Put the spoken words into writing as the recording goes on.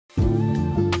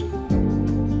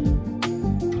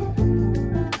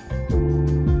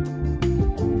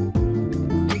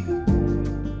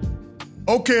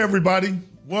Okay, everybody,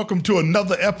 welcome to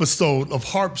another episode of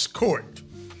Harp's Court.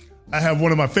 I have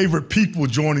one of my favorite people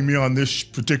joining me on this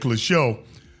particular show,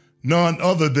 none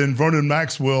other than Vernon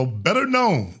Maxwell, better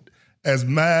known as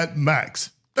Mad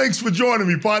Max. Thanks for joining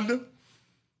me, partner.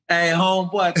 Hey,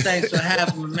 homeboy, thanks for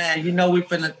having me, man. You know we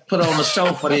finna put on a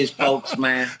show for these folks,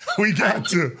 man. We got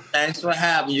to. Thanks for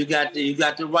having me. You got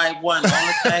the right one. The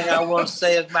only thing I want to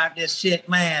say about this shit,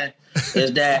 man,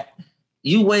 is that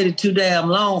you waited too damn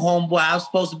long, homeboy. I was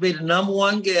supposed to be the number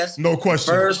one guest. No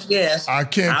question. First guest. I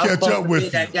can't catch up with you.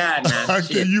 That guy now.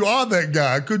 You are that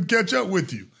guy. I couldn't catch up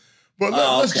with you. But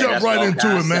let's jump right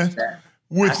into it, man.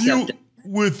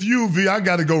 With you, V, I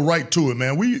got to go right to it,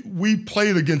 man. We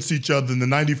played against each other in the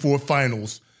 94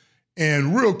 finals.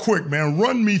 And real quick, man,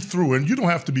 run me through, and you don't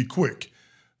have to be quick.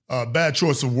 Bad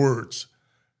choice of words.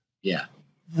 Yeah.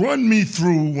 Run me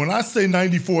through, when I say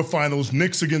 94 finals,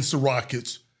 Knicks against the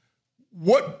Rockets,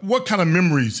 what kind of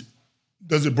memories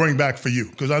does it bring back for you?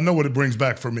 Because I know what it brings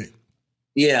back for me.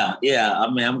 Yeah. I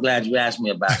mean, I'm glad you asked me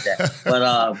about that.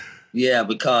 But, yeah,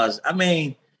 because, I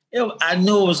mean, I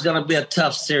knew it was going to be a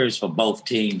tough series for both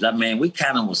teams. I mean, we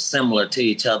kind of was similar to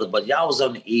each other, but y'all was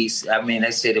on the East. I mean,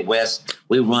 they say the West,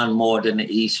 we run more than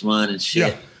the East run and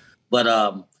shit. Yeah. But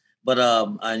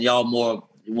and y'all more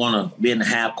want to be in the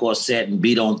half-court set and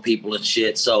beat on people and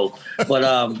shit. So, but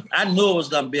I knew it was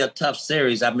going to be a tough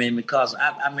series. I mean, because,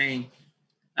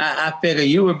 I figure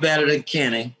you were better than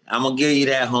Kenny. I'm going to give you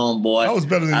that, homeboy. I was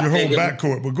better than your whole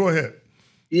backcourt, but go ahead.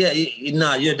 Yeah,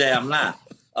 no, you're damn not.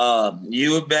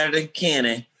 You were better than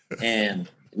Kenny, and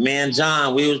me and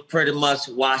John, we was pretty much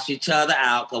wash each other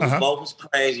out because we both was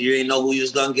crazy. You didn't know who you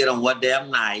was gonna get on what damn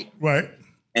night. Right.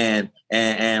 And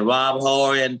Rob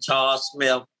Horry and Charles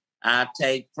Smith, I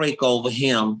take Freak over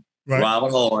him, right. Robert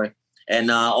Horry,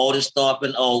 and Otis Thorpe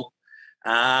and Oak.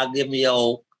 I'll give me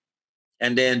Oak,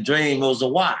 and then Dream was a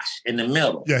wash in the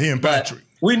middle. Yeah, he and Patrick.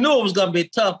 But we knew it was gonna be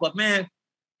tough, but man,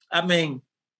 I mean,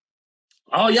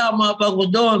 all y'all motherfuckers was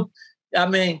doing. I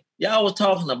mean, y'all was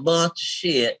talking a bunch of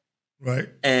shit. Right.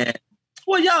 And,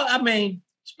 well, y'all, I mean,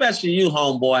 especially you,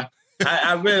 homeboy,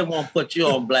 I really want to put you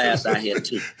on blast out here,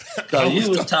 too. Because you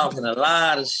was talking a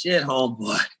lot of shit,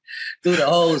 homeboy, through the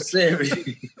whole series.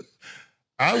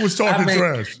 I was talking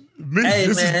trash. They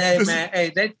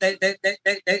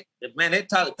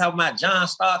talking about John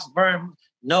Starks, Vernon.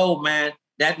 No, man,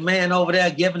 that man over there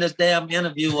giving this damn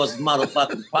interview was a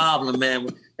motherfucking problem, man.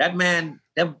 That man...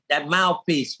 That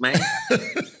mouthpiece, man.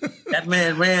 That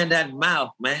man ran that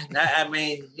mouth, man. I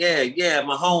mean, yeah,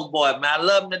 my homeboy, man. I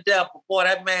love him to death. But boy,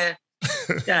 that man,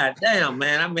 god damn,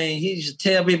 man. I mean, he used to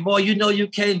tell me, boy, you know you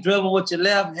can't dribble with your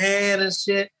left hand and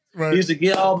shit. Right. He used to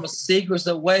get all my secrets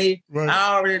away. Right.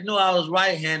 I already knew I was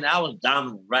right-handed. I was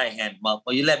dominant right-handed,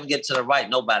 motherfucker. You let me get to the right,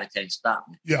 nobody can stop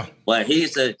me. Yeah. But he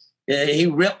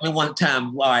ripped me one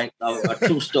time. All right, a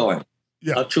true story.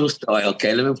 Yeah. A true story.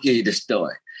 Okay, let me give you the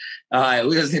story. All right,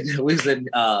 we was in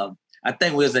I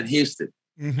think we was in Houston.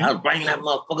 Mm-hmm. I was bringing that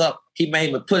motherfucker up. He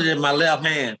made me put it in my left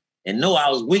hand and knew I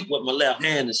was weak with my left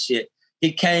hand and shit.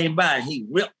 He came by and he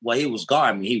ripped, well, he was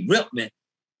guarding me. He ripped me.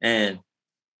 And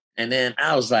then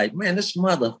I was like, man, this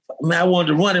motherfucker, man, I wanted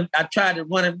to run him. I tried to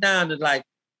run him down to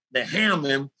hammer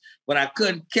him, but I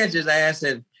couldn't catch his ass.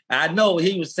 And I know what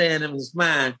he was saying in his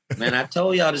mind. Man, I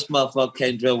told y'all this motherfucker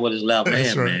can't dribble with his left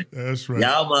hand, right. man. That's right.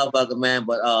 Y'all motherfucker, man.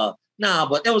 But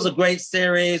but it was a great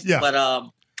series. Yeah. But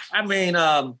I mean,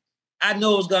 I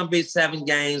knew it was gonna be 7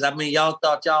 games. I mean, y'all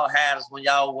thought y'all had us when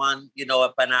y'all won,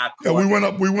 up in our court. Yeah, we went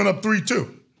up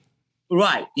 3-2.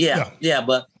 Right. Yeah.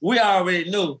 But we already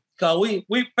knew because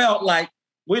we felt like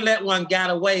we let one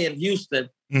get away in Houston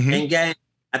in game.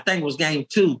 I think it was game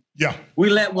 2. Yeah.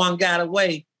 We let one get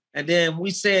away. And then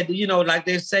we said, like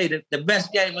they say, that the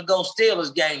best game to go still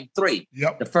is game 3.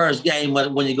 Yep. The first game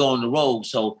when you go on the road.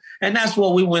 So, and that's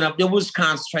what we went up there. We was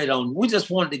concentrate on. We just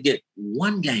wanted to get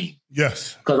one game.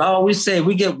 Yes. Because all we said,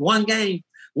 we get one game,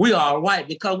 we all right.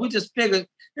 Because we just figured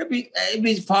it'd be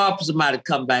hard for somebody to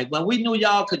come back. But we knew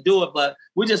y'all could do it. But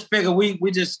we just figured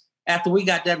we just, after we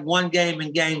got that one game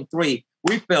in game 3,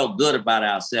 we felt good about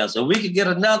ourselves. So we could get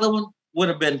another one, would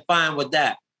have been fine with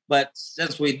that. But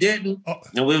since we didn't,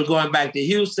 and we were going back to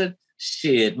Houston,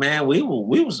 shit, man, we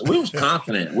was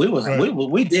confident.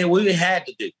 We did what we had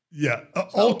to do. Yeah.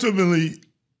 Ultimately,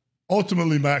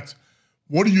 Max,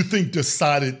 what do you think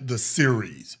decided the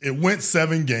series? It went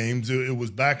 7 games. It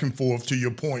was back and forth. To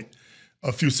your point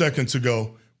a few seconds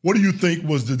ago, what do you think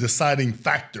was the deciding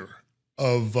factor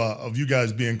of you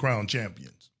guys being crowned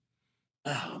champions?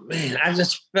 Oh man, I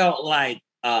just felt like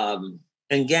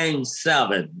in Game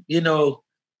 7,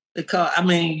 because, I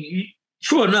mean,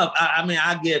 true enough, I mean,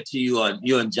 I give it to you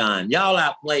and John. Y'all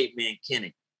outplayed me and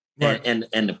Kenny.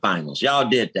 in the finals. Y'all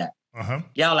did that. Uh-huh.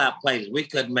 Y'all outplayed us. We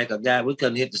couldn't make a guy. We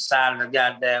couldn't hit the side of the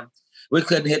goddamn. We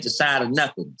couldn't hit the side of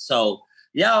nothing. So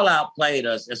y'all outplayed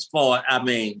us as far,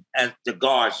 as the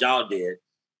guards y'all did.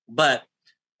 But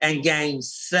in game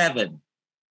 7,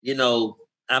 John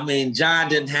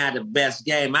didn't have the best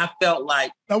game. I felt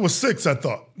like that was 6. I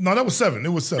thought. No, that was 7. It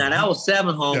was 7. Now that was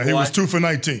 7, homeboy. Yeah, he was 2 for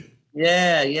 19.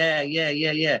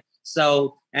 Yeah.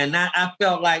 So, and I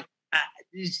felt like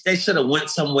they should have went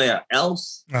somewhere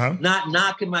else. Uh-huh. Not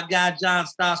knocking my guy John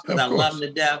Stoss because I love him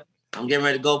to death. I'm getting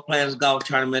ready to go play in this golf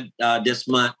tournament this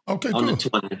month on the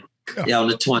 20th. Yeah, on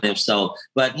the 20th. So,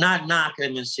 but not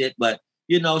knocking him and shit. But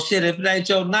if it ain't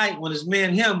your night, when it's me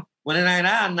and him, when it ain't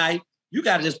our night, you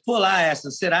got to just pull our ass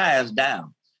and sit our ass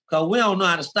down. Because we don't know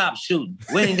how to stop shooting.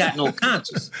 We ain't got no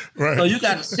conscience. Right. So you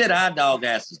got to sit our dog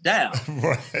asses down.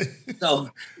 Right. So,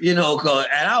 and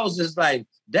I was just like,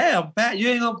 damn, Pat, you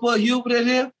ain't going to put Hubert in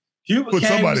here? Hubert put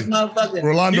somebody.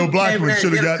 Rolando Blackman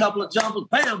should have got a couple of jumpers.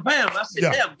 Bam, bam. I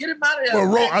said, damn, get him out of there.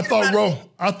 Well,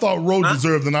 I thought Roe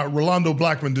deserved Rolando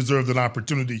Blackman deserved an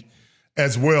opportunity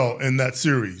as well in that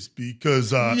series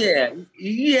because I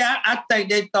think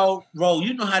they thought, Roe,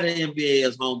 you know how the NBA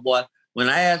is, homeboy. When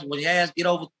you ask get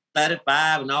over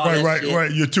 35 and all that shit.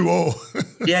 Right. You're too old.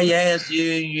 Yes,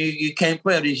 you can't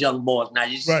play with these young boys. Now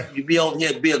you be over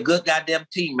here, be a good goddamn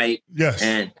teammate. Yes.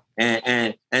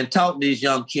 And talk to these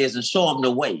young kids and show them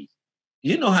the way.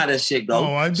 You know how that shit goes.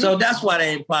 Oh, I do. So that's why they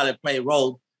ain't probably play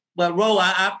Roe. But Roe,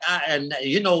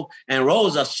 and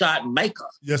Roe's a shot maker.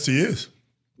 Yes, he is.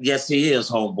 Yes, he is,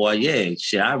 homeboy. Yeah,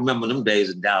 shit. I remember them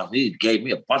days in Dallas. He gave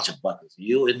me a bunch of buckets.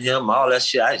 You and him, all that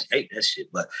shit. I just hate that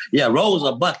shit. But yeah, Roe's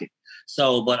a bucket.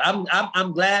 So, but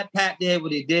I'm glad Pat did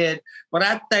what he did. But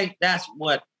I think that's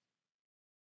what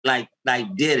like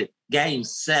did it. Game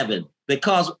 7.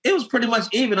 Because it was pretty much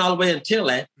even all the way until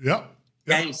that. Yep.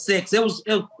 Game 6. It was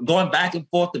going back and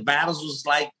forth. The battles was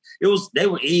like, they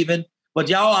were even. But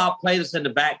y'all outplayed us in the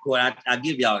backcourt. I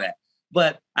give y'all that.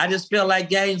 But I just feel like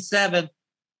game 7,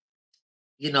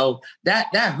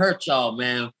 that hurt y'all,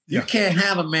 man. Yeah. You can't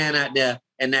have a man out there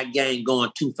in that game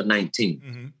going 2 for 19.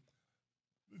 Mm-hmm.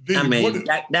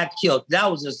 That killed.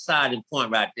 That was a deciding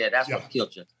point right there. That's what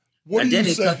killed you. And then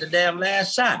he took the damn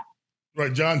last shot.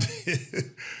 Right, John.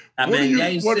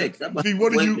 Game 6. That's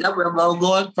where I'm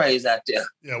going crazy out there.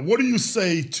 Yeah, what do you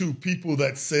say to people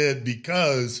that said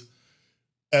because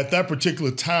at that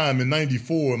particular time in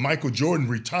 ~94, Michael Jordan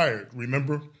retired,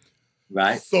 remember?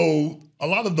 Right. So a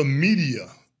lot of the media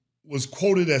was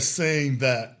quoted as saying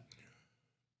that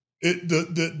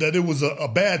it was a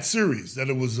bad series, that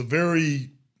it was a very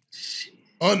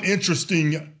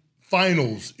uninteresting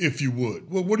finals, if you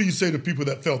would. Well, what do you say to people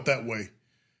that felt that way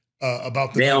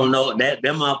about the? They don't know that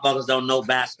them motherfuckers don't know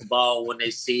basketball when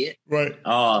they see it. Right.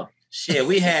 Shit,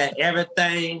 we had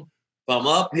everything from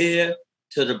up here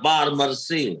to the bottom of the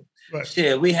ceiling. Right.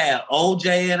 Shit, we had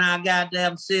OJ in our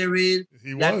goddamn series.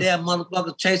 He goddamn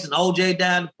motherfucker chasing OJ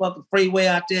down the fucking freeway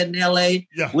out there in LA.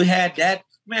 Yeah. We had that.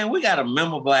 Man, we got a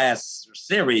memorable ass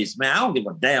series, man. I don't give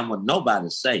a damn what nobody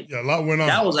say. Yeah, a lot went on.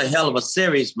 That was a hell of a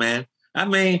series, man. I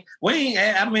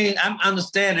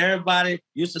understand everybody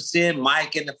used to seeing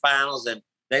Mike in the finals, and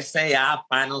they say our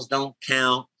finals don't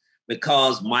count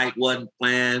because Mike wasn't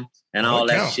playing and all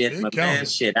that shit. But man,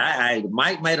 shit,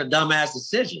 Mike made a dumbass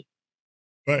decision.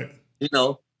 Right.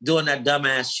 Doing that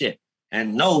dumbass shit.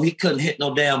 And no, he couldn't hit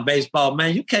no damn baseball.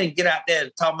 Man, you can't get out there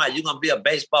and talk about you're going to be a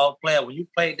baseball player when you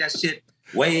played that shit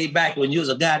way back when you was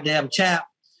a goddamn chap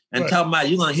and talking about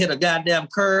you're going to hit a goddamn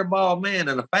curveball, man,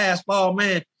 and a fastball,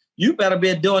 man. You better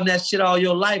be doing that shit all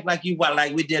your life like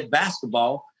we did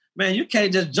basketball. Man, you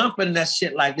can't just jump in that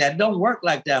shit like that. Don't work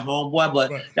like that, homeboy.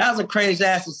 But that was a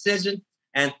crazy-ass decision.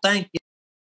 And thank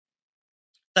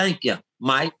you,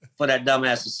 Mike, for that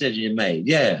dumbass decision you made.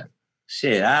 Yeah.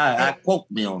 Shit, I quote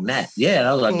me on that. Yeah,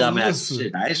 that was a dumbass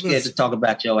shit. I ain't scared to talk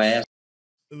about your ass.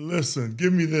 Listen,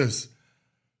 give me this.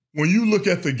 When you look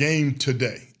at the game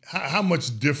today, how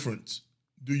much difference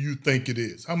do you think it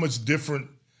is? How much different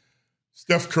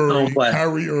Steph Curry,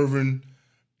 Kyrie Irving,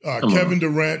 Kevin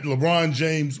Durant, LeBron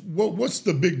James, what's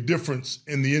the big difference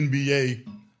in the NBA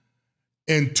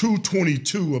in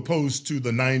 2022 opposed to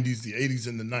the 90s, the 80s,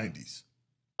 and the 90s?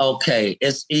 Okay,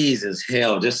 it's easy as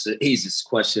hell. This is the easiest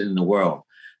question in the world.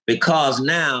 Because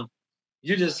now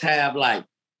you just have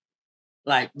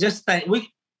just think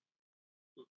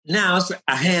now it's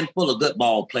a handful of good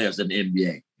ball players in the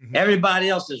NBA. Mm-hmm. Everybody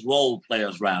else is role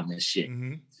players around this shit.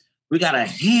 Mm-hmm. We got a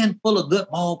handful of good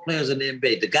ball players in the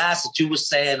NBA. The guys that you were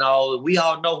saying, we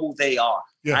all know who they are.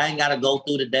 Yes. I ain't got to go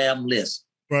through the damn list.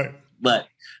 Right. But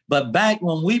back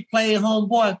when we played,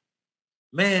 homeboy,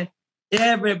 man,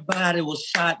 Everybody was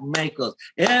shot makers.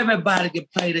 Everybody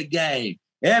could play the game.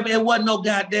 It wasn't no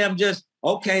goddamn just,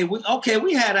 okay,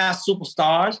 we had our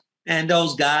superstars and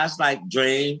those guys like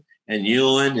Dream and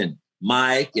Ewan and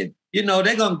Mike, and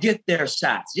they're gonna get their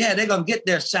shots. Yeah, they're gonna get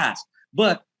their shots.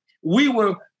 But we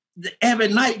were every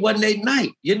night wasn't a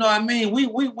night. You know what I mean? We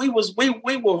was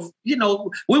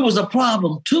a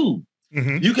problem too.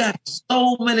 Mm-hmm. You got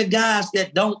so many guys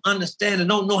that don't understand and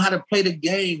don't know how to play the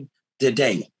game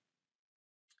today.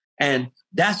 And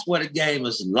that's where the game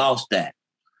is lost at.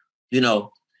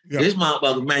 This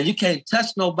motherfucker, man, you can't touch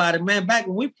nobody, man. Back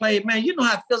when we played, man, you know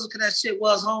how physical that shit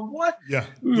was, homeboy? Yeah.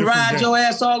 You ride your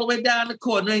ass all the way down the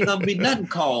court, and there ain't gonna be nothing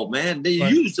called, man.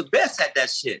 You was the best at that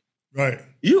shit. Right.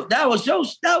 That was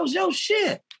your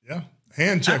shit. Yeah.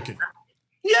 Hand checking.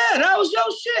 Yeah, that was your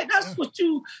shit. That's what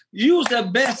you was the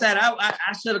best at.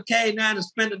 I should have came down and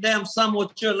spent the damn summer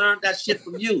with you and learned that shit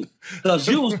from you. Because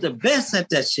you was the best at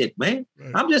that shit, man.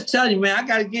 Right. I'm just telling you, man, I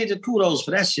gotta give you kudos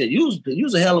for that shit. You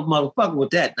was a hell of a motherfucker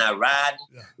with that. Now riding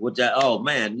with that. Oh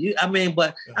man.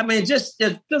 Just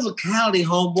the physicality,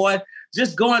 homeboy.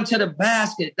 Just going to the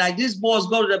basket. Like these boys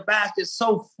go to the basket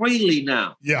so freely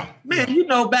now. Yeah. Man,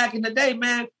 back in the day,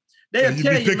 man, they'll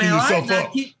tell you, man, all right,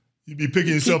 now you'd be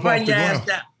picking yourself off the ground.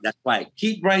 That's right.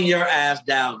 Keep bringing your ass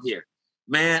down here.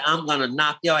 Man, I'm going to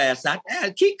knock your ass out.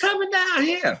 Keep coming down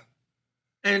here.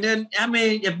 And then,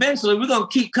 eventually we're going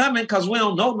to keep coming because we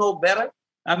don't know no better.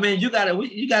 You got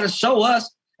to show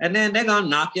us, and then they're going to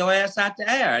knock your ass out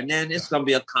the air, and then it's going to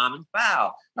be a common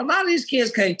foul. A lot of these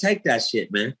kids can't take that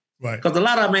shit, man. Right. Because a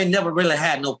lot of them ain't never really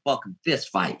had no fucking fist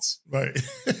fights. Right.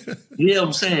 You know what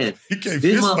I'm saying? You can't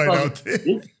fist fight out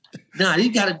there. Nah,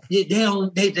 you gotta.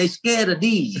 They scared of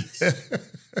these.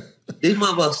 These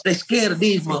motherfuckers. They scared of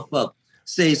these motherfuckers.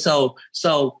 See, so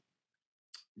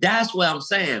that's what I'm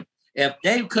saying. If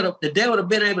they would have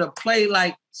been able to play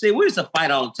like. See, we used to fight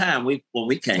all the time. When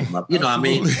we came up, you know what I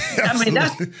mean.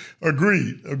 That's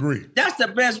agreed. That's the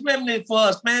best remedy for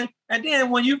us, man. And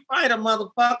then when you fight a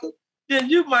motherfucker, then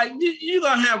you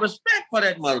gonna have respect for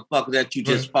that motherfucker that you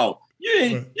just fought.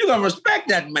 You gonna respect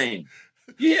that man.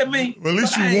 You hear me? Well,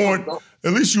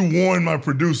 at least you warned my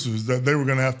producers that they were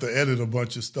gonna have to edit a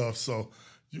bunch of stuff. So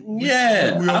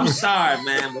I'm sorry,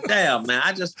 man, but damn, man,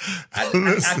 I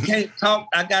can't talk.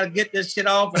 I gotta get this shit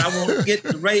off, and I want to get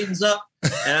the ratings up.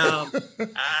 And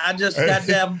I just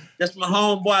goddamn, that's my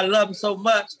homeboy. I love him so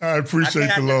much. I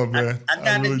appreciate the love, man. I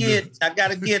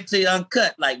gotta get to you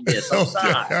uncut like this. I'm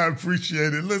sorry. I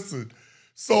appreciate it. Listen,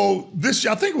 so this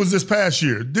year, I think it was this past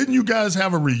year, didn't you guys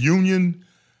have a reunion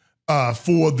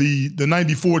for the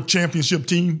 94 championship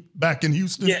team back in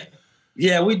Houston?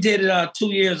 Yeah, we did it 2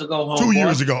 years ago, homeboy. 2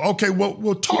 years ago. Okay, well,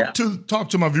 we'll talk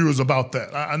to my viewers about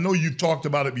that. I know you've talked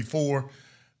about it before,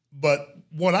 but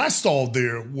what I saw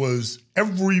there was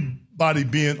everybody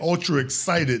being ultra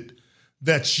excited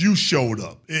that you showed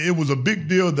up. It was a big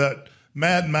deal that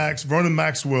Mad Max, Vernon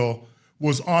Maxwell,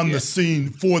 was on the scene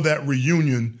for that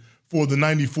reunion for the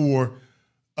 94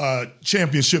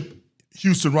 championship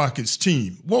Houston Rockets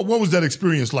team. What was that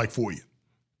experience like for you?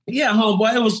 Yeah,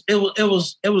 homeboy,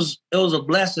 it was a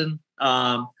blessing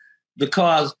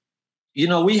because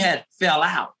we had fell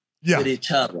out with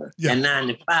each other in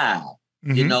 '95.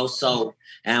 Mm-hmm. So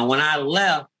and when I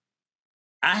left,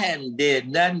 I hadn't did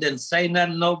nothing, didn't say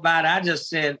nothing to nobody. I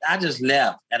just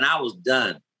left and I was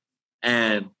done.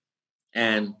 And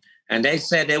they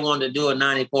said they wanted to do a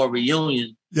 '94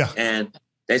 reunion. Yeah. And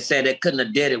they said they couldn't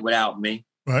have did it without me.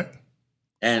 Right.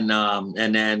 And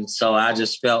then so I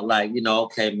just felt like,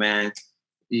 okay, man,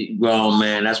 grown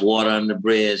man, that's water under the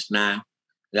bridge now.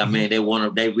 I mean,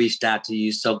 they reached out to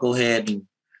you, so go ahead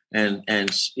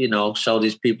and show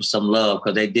these people some love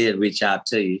because they did reach out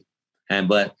to you.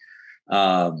 But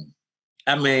it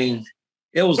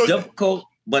was difficult,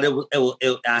 but it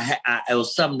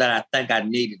was something that I think I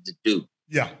needed to do.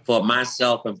 Yeah. For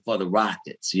myself and for the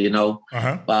Rockets,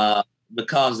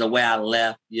 because the way I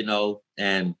left,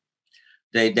 and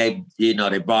they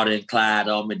brought in Clyde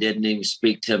on me, didn't even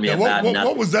speak to me about nothing.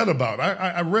 What was that about?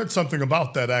 I read something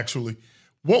about that actually.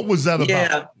 What was that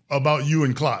about you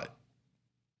and Clyde?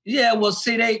 Yeah, well,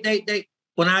 see, they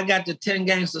when I got the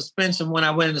 10-game suspension when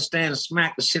I went in the stand and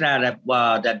smacked the shit out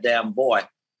of that damn boy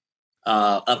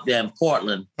up there in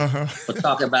Portland for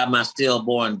talking about my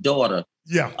stillborn daughter.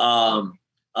 Yeah.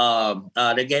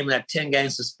 They gave me that 10-game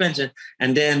suspension,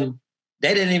 and then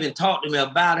they didn't even talk to me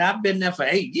about it. I've been there for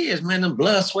 8 years, man. Them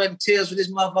blood, sweat, and tears for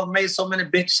this motherfucker made so many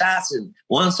big shots and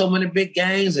won so many big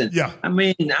games. And I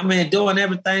mean, doing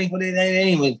everything for they didn't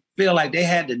even feel like they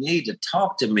had the need to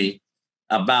talk to me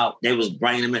about they was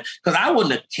bringing them in. Because I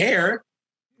wouldn't have cared.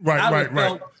 Right.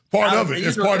 Part of it.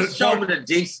 It's part of show me the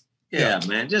Yeah,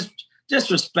 man. Just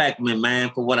respect me,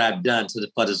 man, for what I've done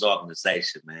for this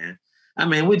organization, man. I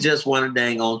mean, we just won a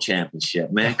dang on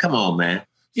championship, man. Come on, man.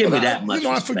 Give me that much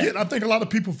respect. I think a lot of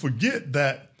people forget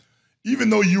that even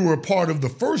though you were a part of the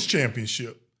first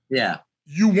championship,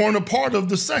 you weren't a part of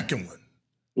the second one.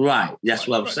 Right. That's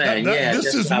what I'm saying.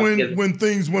 This is when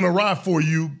things went awry for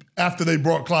you after they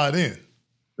brought Clyde in.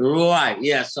 Right.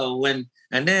 Yeah. So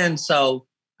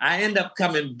I end up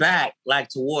coming back like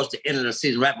towards the end of the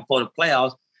season, right before the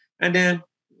playoffs. And then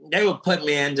they would put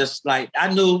me in just like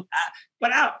I knew,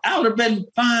 but I would have been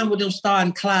fine with them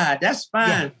starting Clyde. That's fine.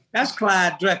 Yeah. That's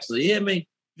Clyde Drexler. You hear me?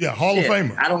 Yeah, Hall of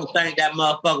Famer. I don't think that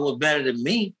motherfucker was better than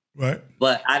me. Right.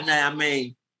 But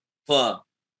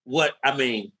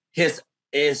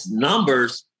his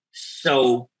numbers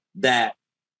show that.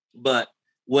 But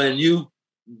when you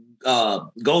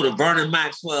go to Vernon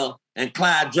Maxwell and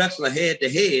Clyde Drexler head to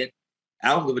head, I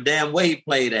don't give a damn way he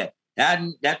played that.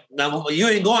 You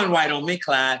ain't going right on me,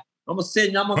 Clyde. I'm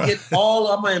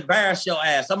gonna embarrass your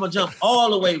ass. I'm gonna jump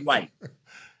all the way right.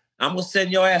 I'm gonna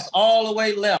send your ass all the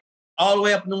way left, all the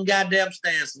way up in them goddamn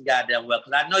stands and goddamn well,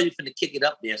 because I know you're finna kick it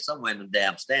up there somewhere in them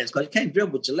damn stands, because you can't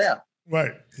dribble with your left.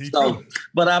 Right.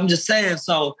 But I'm just saying,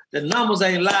 so the numbers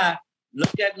ain't lie.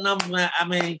 Look at the numbers, man. I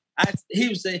mean, he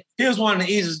was one of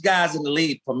the easiest guys in the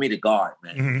league for me to guard,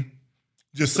 man. Mm-hmm.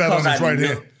 Just sat on his right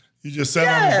hand. You just sat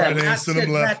on his right hand, sent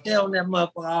him left. I sit right there on that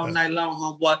motherfucker all night long,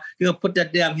 homeboy. He'll put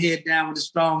that damn head down with his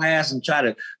strong ass and try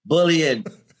to bully it.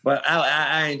 But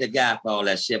I ain't the guy for all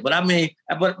that shit. But I mean,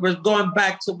 but going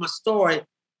back to my story,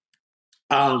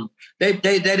 they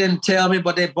didn't tell me,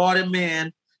 but they brought him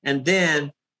in. And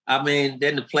then, then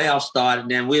the playoffs started,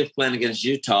 and then we were playing against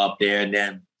Utah up there. And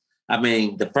then,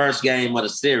 the first game of the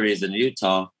series in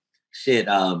Utah,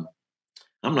 I'm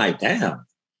like, damn,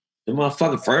 the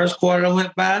motherfucking first quarter that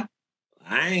went by,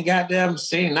 I ain't got them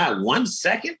seen not 1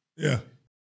 second. Yeah.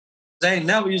 They ain't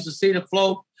never used to see the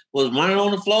flow, was running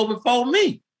on the floor before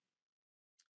me.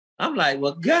 I'm like,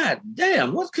 well, god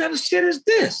damn, what kind of shit is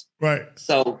this? Right.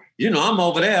 So, I'm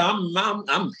over there.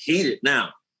 I'm heated now.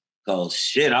 Cause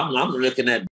shit, I'm looking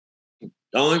at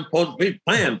don't even supposed to be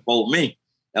playing for me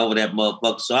over that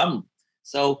motherfucker.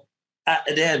 So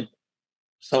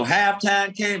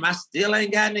halftime came, I still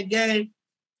ain't got in the game.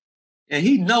 And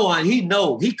he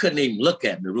couldn't even look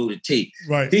at me, Rudy T.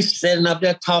 Right. He's sitting up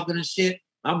there talking and shit.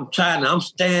 I'm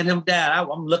staring him down.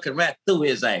 I'm looking right through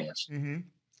his ass. Mm-hmm.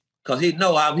 Cause he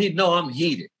know I'm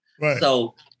heated. Right.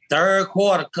 So third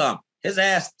quarter come, his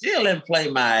ass still didn't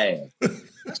play my ass.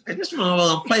 This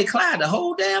motherfucker play Clyde the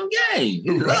whole damn game. He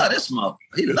love this motherfucker.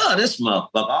 He love this motherfucker.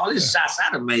 All these shots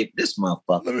I done made this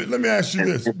motherfucker. Let me ask you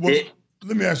this.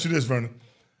 Let me ask you this, Vernon.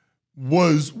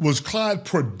 Was Clyde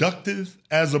productive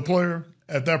as a player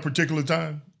at that particular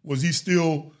time? Was he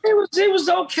still? He was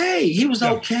okay. He was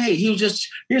okay. He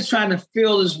was trying to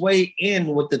fill his way in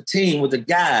with the team, with the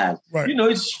guys. Right.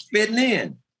 He's fitting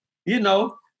in.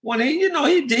 When he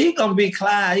gonna be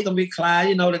Clyde. He gonna be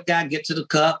Clyde. The guy get to the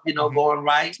cup. Going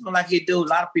right. Like he do. A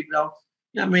lot of people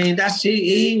don't.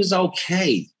 He was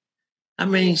okay.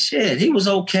 Shit. He was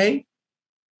okay.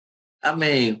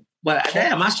 But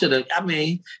damn, I should have.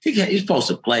 He's supposed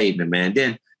to play me, man.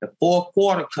 Then the fourth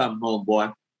quarter come,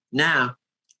 homeboy. Now,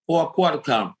 fourth quarter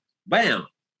come, bam.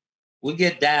 We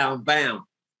get down, bam.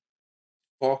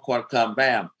 Fourth quarter come,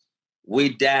 bam. We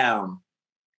down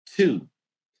 2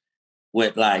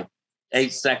 with like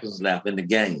 8 seconds left in the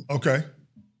game. Okay.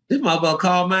 This motherfucker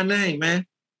called my name, man.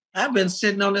 I've been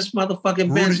sitting on this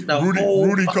motherfucking bench the whole.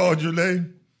 Rudy called your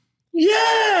name?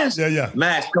 Yes. Yeah.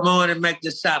 Max, come on and make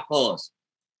this shot for us.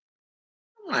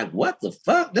 I'm like, what the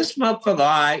fuck? This motherfucker,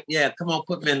 all right, yeah, come on,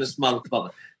 put me in this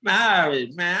motherfucker. I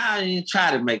didn't even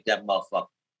try to make that motherfucker.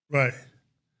 Right.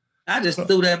 I just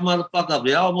threw that motherfucker up.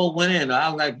 It almost went in. I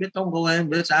was like, bitch, don't go in,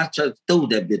 bitch. I just threw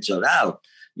that bitch up.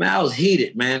 I was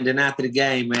heated, man. Then after the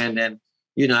game, man, then,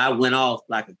 I went off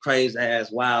like a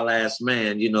crazy-ass, wild-ass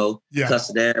man,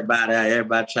 cussing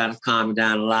everybody trying to calm me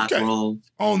down in the locker room.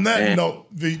 On that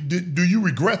note, do you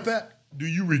regret that? Do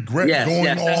you regret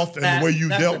going off and the way you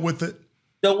dealt with it?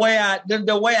 The way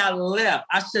I left,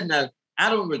 I shouldn't have. I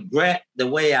don't regret the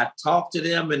way I talked to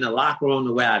them in the locker room,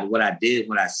 the way what I did,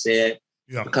 what I said,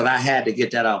 because I had to get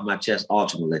that off my chest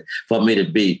ultimately for me to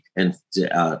be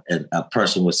a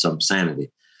person with some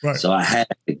sanity. Right. So I had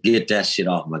to get that shit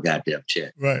off my goddamn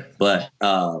chest. Right. But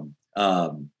what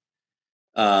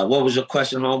was your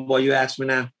question, homeboy? You asked me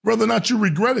now. Whether or not you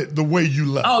regretted the way you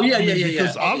left. Oh yeah.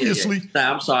 Because obviously,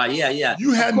 I'm sorry. Yeah.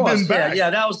 You hadn't been back.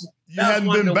 Yeah, that was. You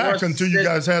hadn't been back until you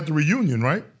guys had the reunion,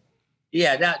 right?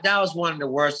 Yeah, that was one of the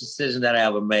worst decisions that I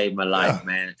ever made in my life,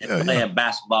 man. And playing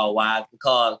basketball wise,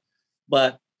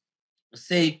 but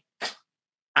see,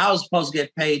 I was supposed to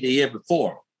get paid the year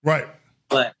before. Right.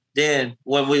 But then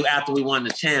after we won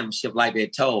the championship, like they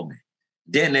told me,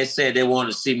 then they said they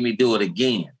wanted to see me do it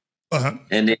again. Uh-huh.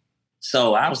 And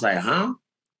so I was like, huh?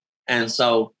 And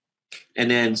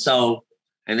then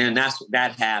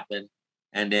that happened.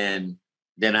 And then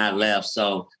I left.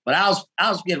 So, but I was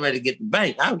getting ready to get the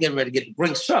bank. I was getting ready to get the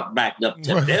Brinks truck backed up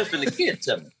to me. They was finna get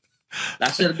to me.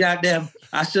 I should have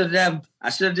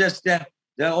just that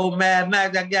old Mad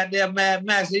Max, that goddamn Mad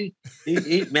Max, he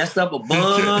messed up a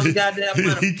bum, goddamn.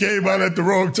 He came out at the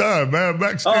wrong time. Mad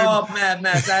Max. Mad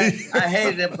Max. I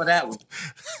hated him for that one.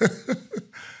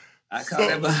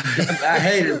 I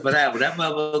hated him for that one. That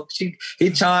mother, he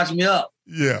charged me up.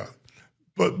 Yeah.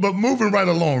 But moving right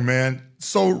along, man.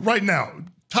 So right now,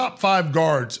 top 5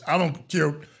 guards, I don't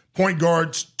care, point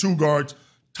guards, 2 guards,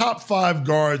 top 5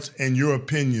 guards in your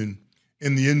opinion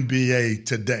in the NBA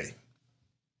today.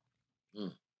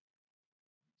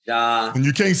 Ja. And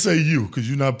you can't say you because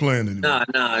you're not playing anymore.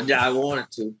 No, I wanted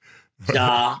to.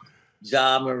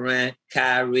 Ja Morant,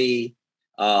 Kyrie,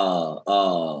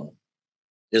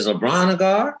 is LeBron a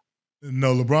guard?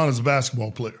 No, LeBron is a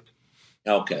basketball player.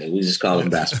 Okay, we just call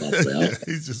him basketball player. Okay.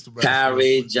 He's just a basketball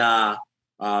Kyrie, Ja,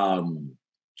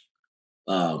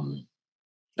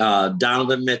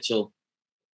 Donovan Mitchell.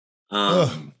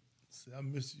 You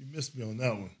missed me on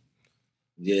that one.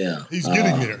 Yeah, he's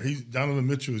getting there. Donovan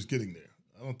Mitchell is getting there.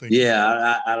 I don't think.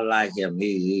 Yeah, I like him.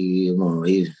 He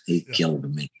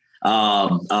killed me. Who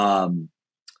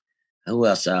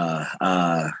else?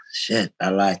 Shit, I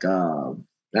like.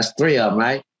 That's 3 of them,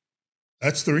 right?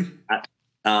 That's 3.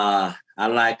 I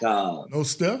like. No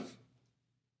Steph.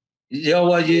 You know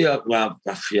what? Yeah,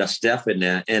 Steph in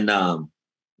there, and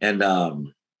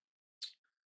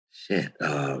shit.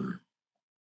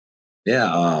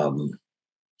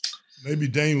 Maybe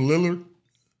Dame Lillard.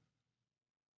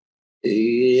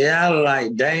 Yeah, I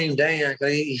like Dame.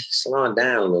 He's slowing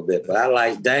down a little bit, but I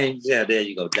like Dame. Yeah, there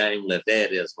you go, Dame Lillard. There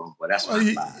it is, homeboy. That's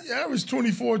he averaged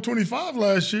 24, 25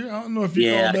 last year. I don't know if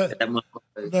you call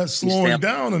that slowing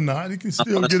down or not. He can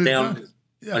still get it done.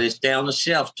 Yeah. But it's down the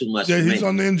shelf too much. Yeah, he's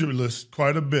on the injury list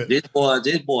quite a bit. This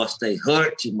boy stay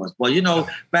hurt too much. Well,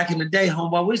 back in the day,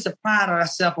 homeboy, we used to pride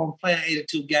ourselves on playing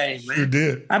 82 games, man. Sure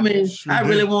did. I mean, I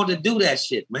really wanted to do that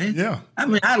shit, man. Yeah. I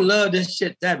mean, I love this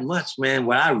shit that much, man,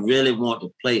 where I really want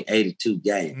to play 82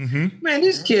 games. Mm-hmm. Man,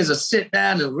 these kids will sit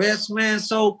down and rest, man.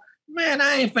 So, man,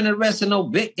 I ain't finna rest in no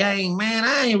big game, man.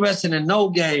 I ain't resting in no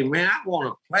game, man. I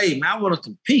want to play, man. I want to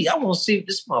compete. I want to see what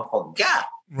this motherfucker got.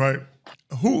 Right.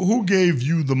 Who gave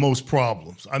you the most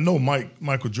problems? I know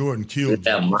Michael Jordan killed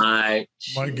you. Mike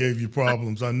gave you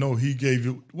problems. I know he gave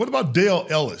you. What about Dale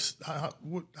Ellis? How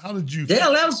did you?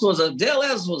 Dale Ellis was a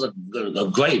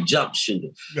great jump shooter.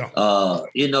 Yeah.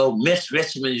 Mitch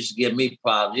Richmond used to give me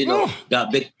problems.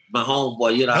 Got big. My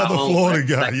homeboy, Another Florida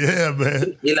guy, yeah,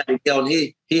 man.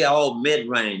 He all mid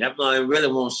range. That boy really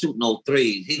won't shoot no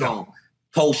threes. He gonna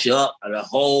post you up the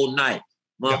whole night.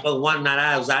 Motherfucker, one night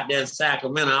I was out there in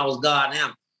Sacramento. I was guarding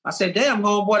him. I said, damn,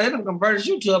 homeboy, they done converted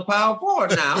you to a power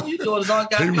forward now. What you doing is all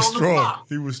got me on the block.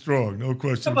 He was strong, no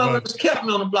question about it. Just kept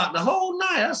me on the block the whole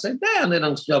night. I said, damn, they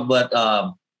done stuff. But,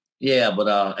 and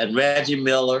Reggie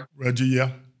Miller. Reggie,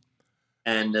 yeah.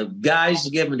 And the guy used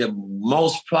to give me the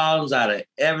most problems out of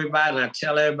everybody. And I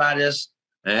tell everybody this,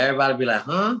 and everybody be like,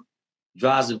 huh?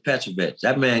 Drazen Petrovic.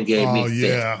 That man gave me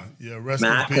fit. Yeah, rest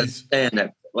man, in I peace. couldn't stand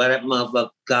that. Well, that motherfucker,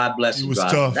 God bless him. He was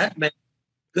tough. That man,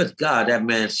 good God, that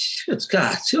man, good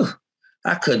God, too.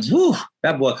 I couldn't,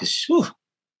 that boy could,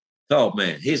 oh,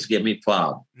 man, he used to give me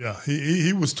problems. Yeah,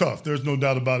 he was tough. There's no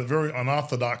doubt about it. Very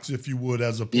unorthodox, if you would,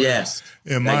 as a player. Yes.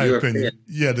 In my opinion.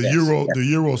 Yeah, the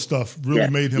Euro stuff really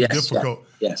made him difficult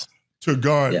to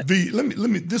guard. Yes. Let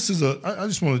me, I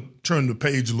just want to turn the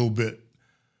page a little bit.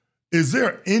 Is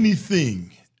there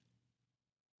anything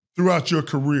throughout your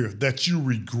career that you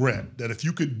regret, that if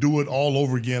you could do it all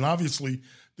over again, obviously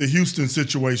the Houston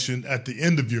situation at the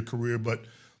end of your career, but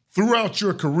throughout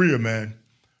your career, man,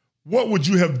 what would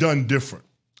you have done different?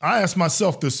 I ask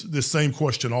myself this same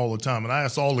question all the time, and I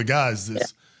ask all the guys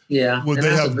this. Yeah. Would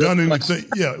they have done anything?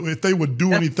 Yeah, if they would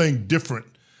do anything different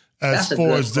as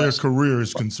far as their career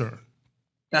is concerned.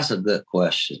 That's a good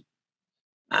question.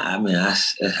 I mean,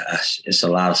 it's a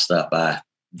lot of stuff I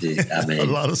did. I mean, a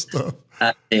lot of stuff.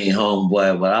 I ain't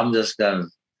homeboy, but I'm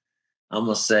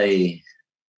gonna say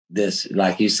this,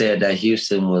 like you said, that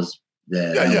Houston was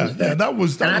that. That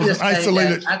was an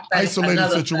isolated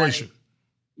situation.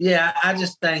 I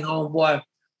just think, homeboy,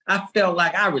 I felt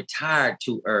like I retired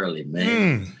too early,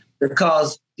 man.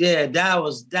 Because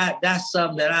that's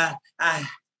something that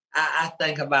I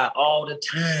think about all the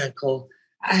time, because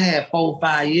I had 4 or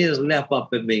 5 years left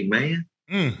up in me, man.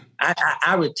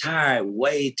 I retired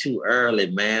way too early,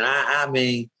 man. I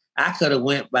mean, I could have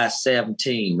went by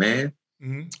 17, man,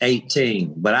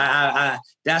 18. But I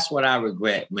that's what I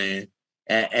regret, man.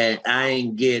 And I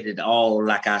ain't get it all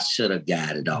like I should have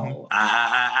got it all.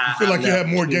 I feel like you had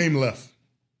more game left.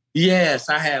 Yes,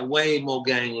 I had way more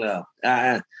game left.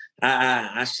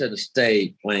 I should have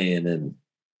stayed playing, and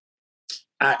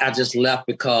I just left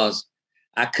because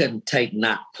I couldn't take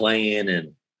not playing,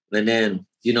 and then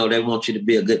they want you to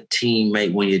be a good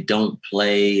teammate when you don't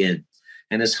play, and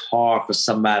it's hard for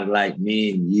somebody like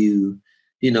me and you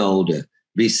to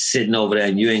be sitting over there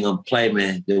and you ain't gonna play,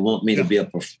 man. They want me to be a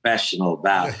professional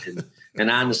about it. And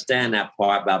I understand that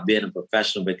part about being a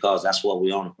professional because that's what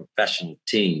we on a professional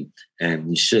team. And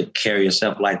you should carry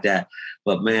yourself like that.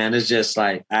 But man, it's just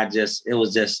like, I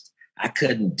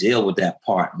couldn't deal with that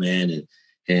part, man.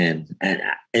 And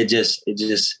I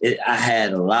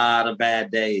had a lot of bad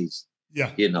days.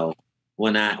 Yeah.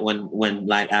 When I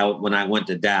went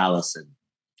to Dallas and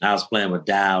I was playing with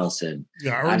Dallas and I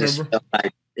remember. I just felt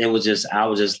like I was just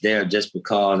there just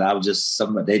because I was just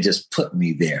somebody. They just put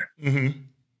me there.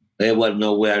 There wasn't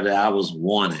nowhere that I was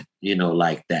wanted,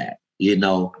 like that,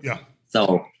 Yeah.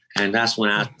 So, and that's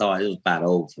when I thought it was about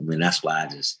over for me. That's why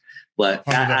but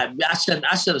I should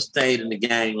have stayed in the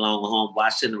game longer home. But I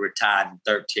shouldn't have retired in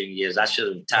 13 years. I should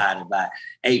have retired in about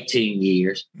 18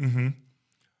 years.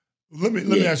 Let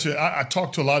me ask you. I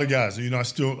talk to a lot of guys. I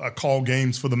call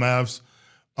games for the Mavs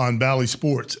on Bally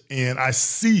Sports, and I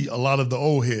see a lot of the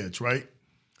old heads, right?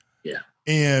 Yeah.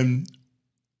 And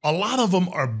a lot of them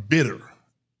are bitter.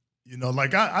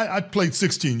 Like I played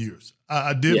 16 years.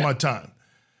 I did my time.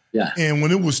 Yeah. And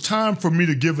when it was time for me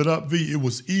to give it up, it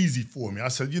was easy for me. I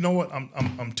said, you know what?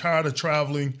 I'm tired of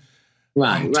traveling.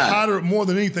 I'm tired more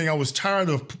than anything. I was tired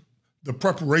of the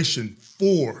preparation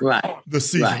for the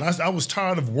season. I was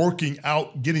tired of working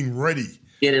out, getting ready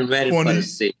for the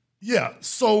season. Yeah.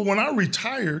 So when I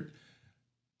retired,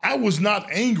 I was not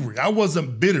angry. I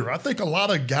wasn't bitter. I think a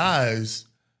lot of guys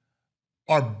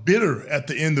are bitter at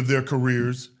the end of their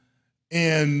careers,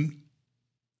 and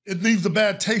it leaves a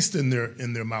bad taste in their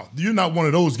mouth. You're not one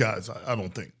of those guys, I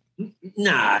don't think.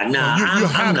 Nah. I'm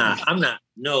not.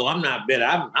 No, I'm not bitter.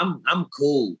 I'm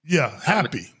cool. Yeah,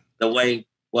 happy. The way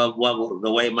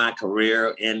my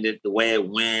career ended, the way it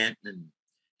went, and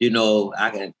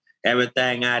I can.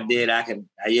 Everything I did, I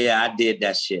did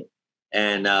that shit.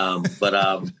 And no,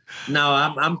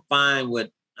 I'm fine with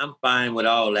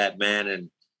all that, man. And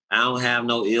I don't have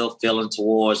no ill feeling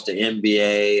towards the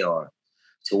NBA or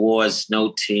towards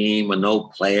no team or no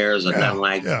players or nothing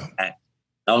like that.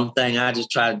 The only thing I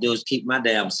just try to do is keep my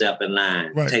damn self in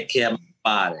line, take care of my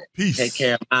body, take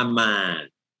care of my mind,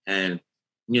 and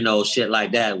shit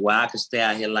like that. Where I can stay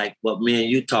out here like what me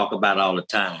and you talk about all the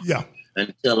time. Yeah.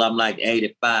 Until I'm like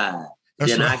 85.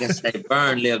 Then I can say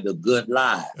Vern lived a good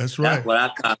life. That's right. That's what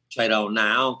I concentrate on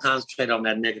now. I don't concentrate on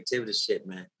that negativity shit,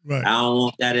 man. Right. I don't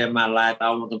want that in my life. I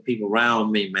don't want the people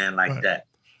around me, man, like that.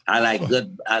 I like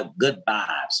good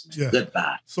vibes, man. Yeah. Good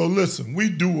vibes. So listen, we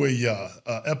do a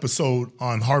episode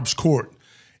on Harp's Court,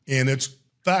 and it's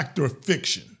fact or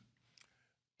fiction.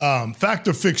 Fact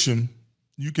or fiction,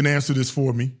 you can answer this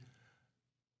for me.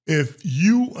 If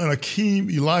you and Akeem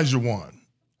Olajuwon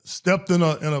stepped in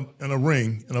a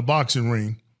ring, in a boxing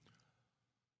ring,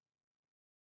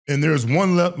 and there's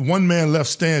one man left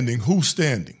standing, who's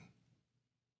standing?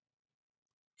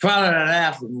 Probably that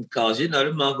African, because them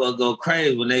motherfuckers go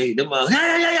crazy when they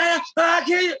I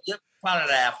kill you. Yep, probably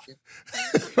that African.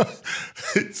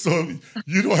 So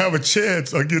you don't have a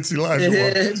chance against Elijah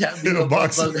in a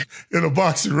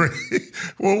boxing ring.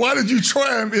 Well, why did you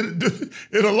try him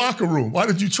in a locker room? Why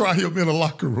did you try him in a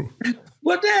locker room?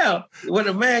 Well, damn. When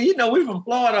a man, we from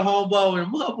Florida, homeboy, when the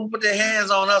motherfuckers put their hands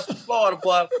on us from Florida,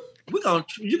 boy,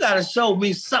 you got to show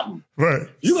me something. Right.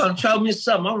 You going to show me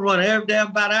something. I'm running every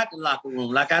damn body out the locker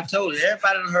room. Like I told you,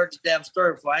 everybody done heard this damn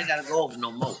story before. I ain't got to go over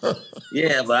no more.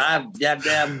 Yeah, but I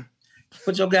goddamn,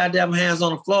 put your goddamn hands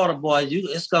on the Florida, boy.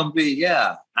 It's going to be,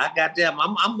 I goddamn,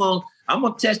 I'm going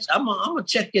to test, I'm going to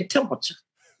check your temperature.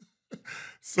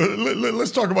 So let's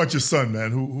talk about your son,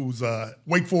 man, who's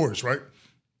Wake Forest, right?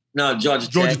 No, Georgia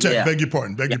Tech. Yeah. Beg your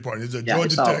pardon. He's at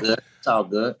Georgia Tech. It's all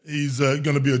good. He's going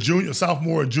to be a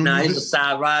sophomore, a junior. No, he's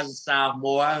a rising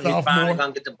sophomore. He's finally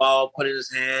going to get the ball put in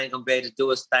his hand, going to be able to do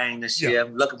his thing this year.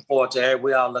 I'm looking forward to it.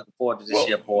 We all looking forward to this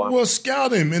year for him. Well,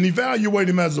 scout him and evaluate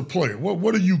him as a player.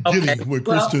 What are you getting with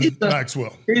Christian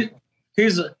Maxwell?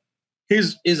 He's a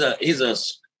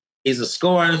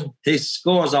scoring. He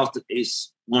scores off the.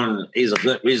 He's a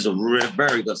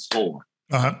very good scorer.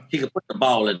 He can put the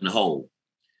ball in the hole.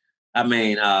 I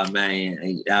mean,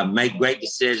 make great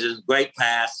decisions, great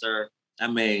passer.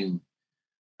 he's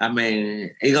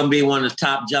gonna be one of the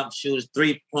top jump shooters,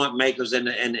 3-point makers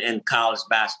in college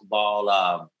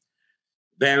basketball.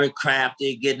 Very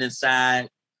crafty, getting inside.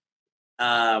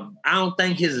 I don't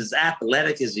think he's as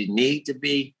athletic as he need to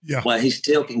be, but he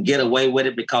still can get away with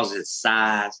it because of his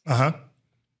size.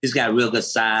 He's got real good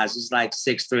size. He's like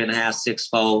 6'3.5",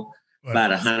 6'4",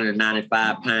 about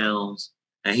 195 pounds,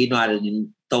 and he know how to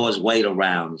throw his weight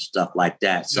around and stuff like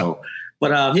that. So,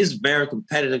 but he's a very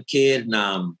competitive kid,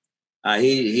 and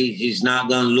he's not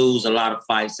going to lose a lot of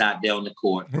fights out there on the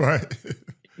court. Right.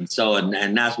 And so,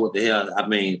 and that's what the hell, I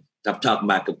mean, I'm talking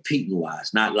about competing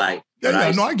wise, not like.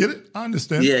 No, I get it. I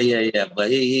understand. Yeah. But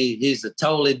he's a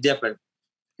totally different,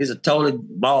 different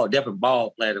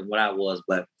ball player than what I was.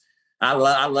 But I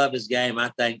love his game.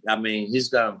 I think, I mean,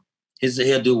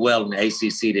 he'll do well in the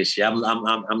ACC this year.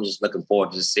 I'm just looking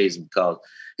forward to the season because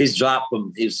he's dropped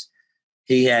from,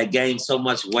 he had gained so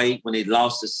much weight when he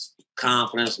lost his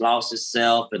confidence, lost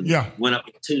himself, and went up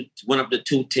to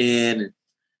 210,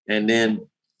 and then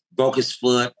broke his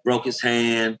foot, broke his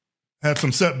hand. Had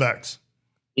some setbacks.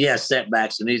 Yeah,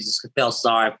 setbacks, and he just felt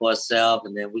sorry for himself.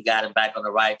 And then we got him back on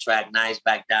the right track. Now he's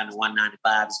back down to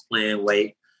 195. He's playing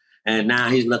weight, and now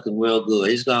he's looking real good.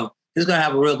 He's gonna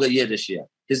have a real good year this year.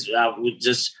 We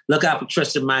just look out for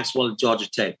Vernon Maxwell at Georgia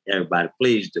Tech. Everybody,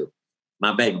 please do.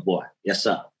 My baby boy, yes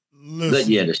sir. Listen, good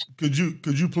year this year.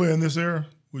 Could you play in this era?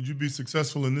 Would you be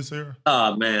successful in this era?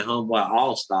 Oh man, homeboy,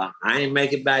 All-Star. I ain't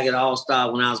make it back at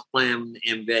All-Star when I was playing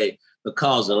in the NBA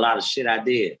because of a lot of shit I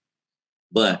did,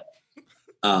 but.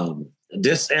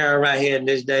 This era right here in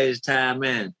this day's time,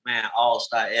 man,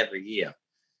 All-Star every year.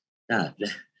 Come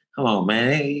on,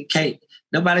 man.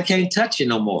 Nobody can't touch you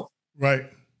no more. Right.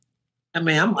 I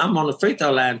mean, I'm on the free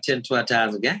throw line 10, 12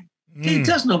 times a game. Can't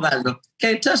touch nobody.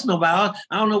 Can't touch nobody.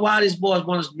 I don't know why these boys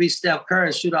want us to be Steph Curry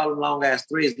and shoot all them long-ass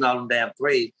threes and all them damn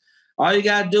threes. All you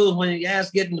got to do is when you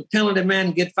ask getting the penalty, man,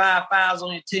 and get 5 fouls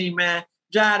on your team, man,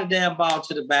 drive the damn ball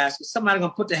to the basket. Somebody going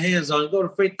to put their hands on you. Go to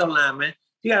the free throw line, man.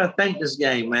 You got to think this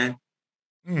game, man.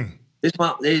 It's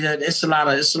a lot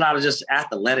of just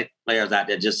athletic players out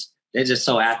there. They're just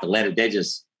so athletic.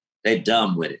 They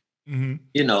dumb with it.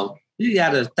 You know, you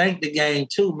got to think the game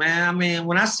too, man. I mean,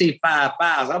 when I see 5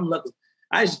 fouls, I'm looking.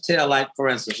 I used to tell, like, for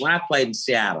instance, when I played in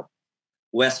Seattle,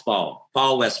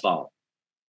 Paul Westfall,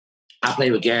 I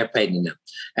played with Gary Payton and them,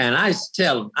 and I used to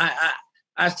tell him,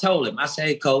 I told him, I said,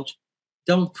 hey, coach,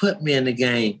 don't put me in the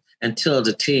game until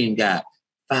the team got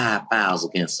 5 fouls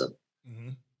against them.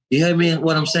 You hear me?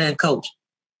 What I'm saying, coach?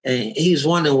 And he's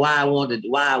wondering why I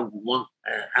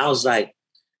was like,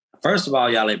 first of all,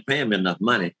 y'all ain't paying me enough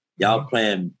money. Y'all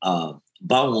paying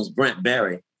Bones, Brent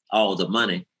Berry, all the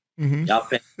money. Y'all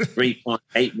paying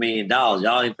 $3.8 million.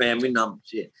 Y'all ain't paying me no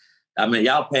shit. I mean,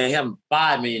 y'all paying him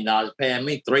 $5 million, paying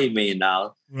me $3 million.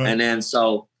 Right. And then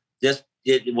so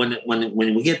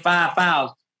when we get 5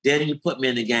 fouls, then you put me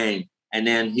in the game. And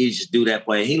then he just do that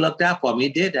for me. He looked out for me. He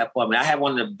did that for me. I had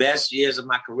one of the best years of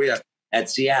my career at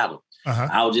Seattle.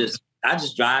 I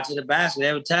just drive to the basket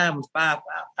every time with 5 fouls.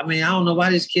 I mean, I don't know why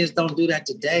these kids don't do that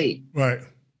today. Right.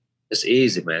 It's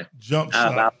easy, man. Jump shot.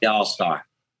 How about the All-Star?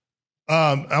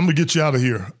 I'm going to get you out of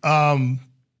here.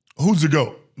 Who's the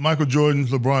GOAT? Michael Jordan,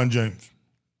 LeBron James,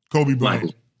 Kobe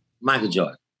Bryant. Michael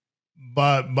Jordan.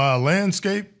 By a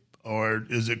landscape, or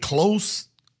is it close?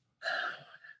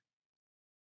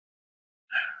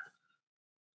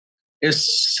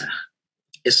 It's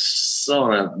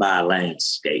sort of by a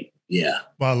landscape, yeah.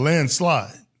 By a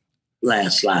landslide.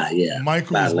 Landslide, yeah.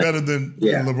 Michael is better than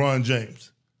LeBron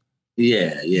James.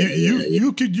 Yeah.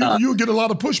 You'll get a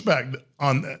lot of pushback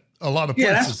on that. A lot of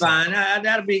places. Yeah, that's fine.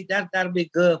 That'll be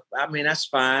good. I mean, that's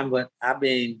fine. But I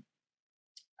mean,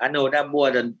 I know that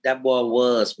boy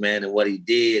was, man, and what he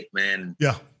did, man.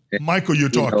 Yeah, Michael, you're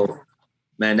talking.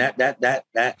 Man,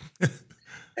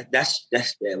 that's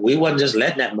we wasn't just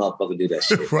letting that motherfucker do that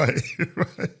shit. Right.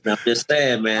 I'm just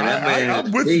saying, man.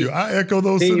 I'm with you. I echo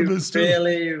those sentiments too.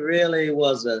 Really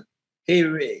was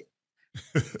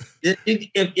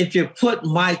if you put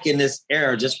Mike in this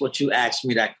era, just what you asked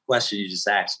me, that question you just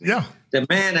asked me. Yeah. The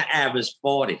man averaged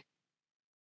 40.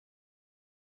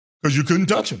 Because you couldn't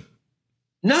touch him.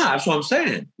 No, that's what I'm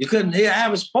saying. You couldn't. He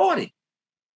averaged 40.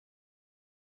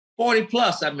 40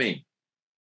 plus, I mean.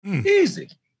 Easy.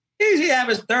 He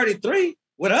averaged 33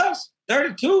 with us,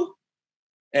 32.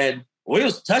 And we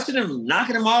was touching him,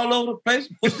 knocking him all over the place,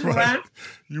 pushing him around.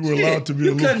 You were allowed to be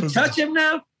a little physical. You couldn't touch him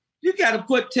now? You got to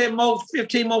put 10 more,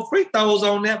 15 more free throws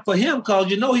on that for him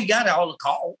because you know he got it all the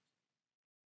call.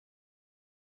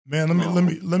 Man,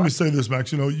 let me say this,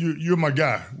 Max. You know, you're my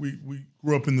guy. We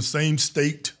grew up in the same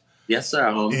state. Yes, sir,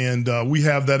 homie. And we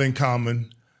have that in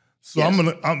common. So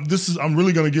I'm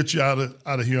really gonna get you out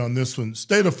of here on this one.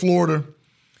 State of Florida,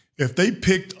 if they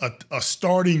picked a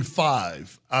starting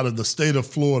 5 out of the state of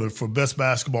Florida for best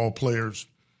basketball players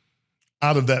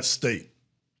out of that state,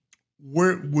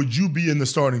 where would you be in the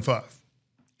starting 5?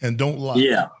 And don't lie.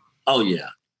 Yeah. Oh yeah.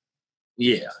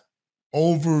 Yeah.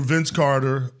 Over Vince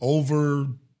Carter, over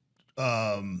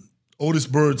Otis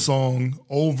Birdsong,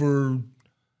 over.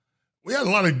 We had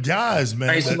a lot of guys, man.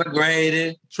 Tracy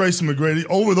McGrady.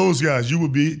 Over those guys, you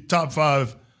would be top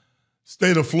 5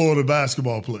 state of Florida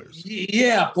basketball players.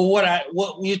 Yeah, for what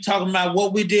you're talking about,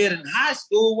 what we did in high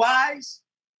school wise.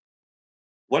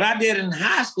 What I did in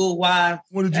high school wise.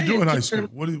 What did you do in high school?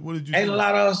 What did you do? Ain't a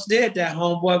lot of us did that,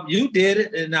 homeboy. You did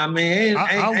it, and I mean, ain't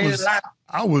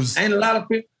a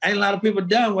lot of people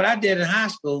done what I did in high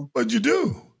school. What'd you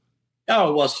do?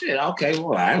 Oh, well, shit. Okay,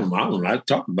 well, I don't like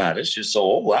to talk about it. It's just so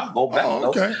old. I'll go back.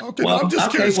 Okay. Well, I'm just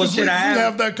curious because we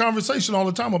have that conversation all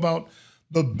the time about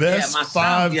the best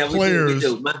 5 players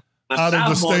out of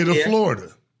the state of Florida.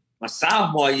 My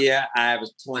sophomore year, I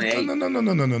was 28.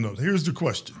 No. Here's the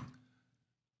question.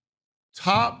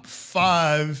 Top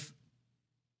 5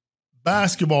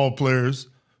 basketball players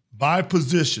by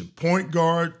position. Point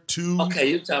guard, 2,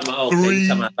 you're talking about 3,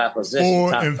 by position,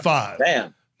 4, and 5.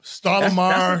 Damn.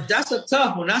 Stoudemire. That's a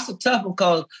tough one. That's a tough one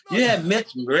because you had Mitch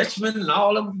Richmond and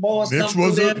all them boys.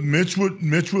 Mitch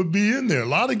would be in there. A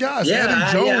lot of guys.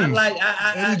 Eddie Jones.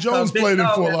 Eddie Jones played him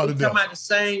for a lot of them. The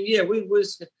same year.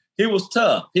 He was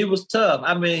tough.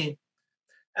 I mean,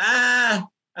 I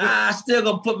still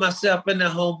gonna put myself in there,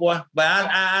 homeboy. But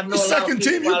I know second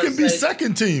team. You can be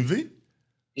second team, V.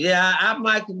 Yeah, I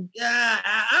might. Yeah,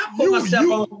 I put myself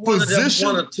on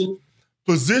one or two.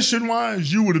 Position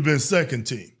wise, you would have been second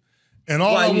team. And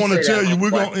all I want to tell you, we're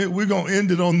gonna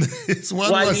end it on this.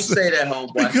 Why you say that,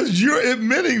 homeboy? Because you're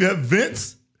admitting that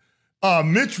Vince,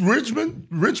 Mitch Richmond.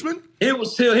 He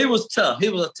was tough. He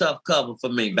was a tough cover for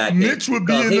me back then. Mitch would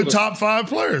be in the top 5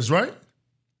 players, right?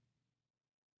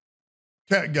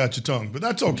 Cat got your tongue, but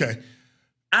that's okay.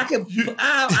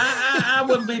 I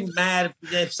wouldn't be mad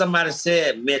if somebody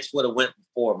said Mitch would have went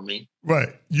before me.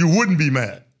 Right. You wouldn't be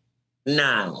mad.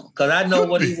 Nah, because I know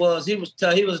what he was. He was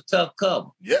tough. He was a tough cover.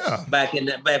 Yeah. Back in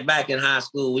high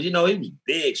school, he was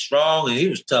big, strong, and he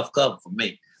was a tough cover for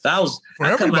me. So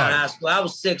I come out of high school. I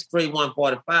was 6'3",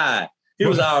 145. He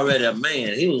was already a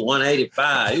man. He was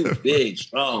 185. He was big,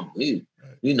 strong.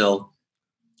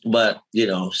 But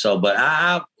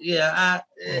I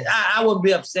wouldn't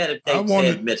be upset if they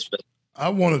said Mitch. I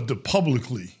wanted to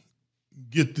publicly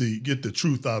get the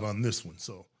truth out on this one.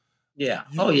 So. Yeah.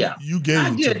 You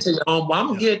gave it to me. I'm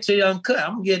gonna get it to you uncut.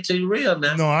 I'm gonna get it to you real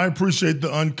now. No, I appreciate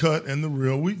the uncut and the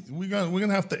real. We're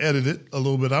gonna have to edit it a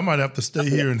little bit. I might have to stay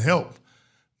here and help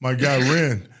my guy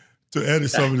Ren to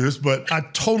edit some of this, but I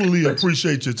totally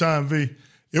appreciate your time, V.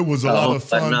 It was a lot of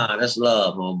fun. Nah, that's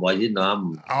love,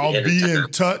 homeboy. I'll be in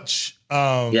touch.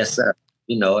 Yes, sir.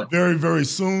 You know it. Very, very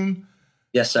soon.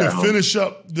 Yes, sir. To finish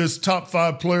up this top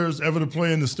 5 players ever to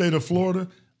play in the state of Florida,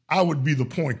 I would be the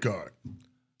point guard.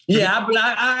 Yeah,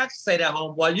 I can say that,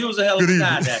 homeboy. You was a hell of a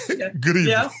guy. Good evening.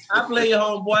 Yeah, I play your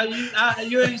homeboy.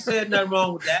 You ain't said nothing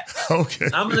wrong with that. Okay.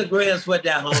 I'm in agreement with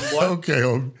that, homeboy. Okay.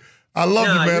 I love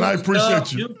you, man. I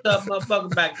appreciate you. You tough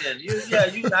motherfucker back then. I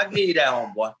give you that,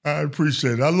 homeboy. I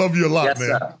appreciate it. I love you a lot, man.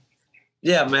 Sir.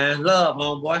 Yeah, man. Love,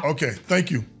 homeboy. Okay.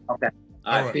 Thank you. Okay.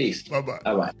 All right. Peace. Bye-bye.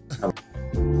 All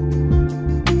right.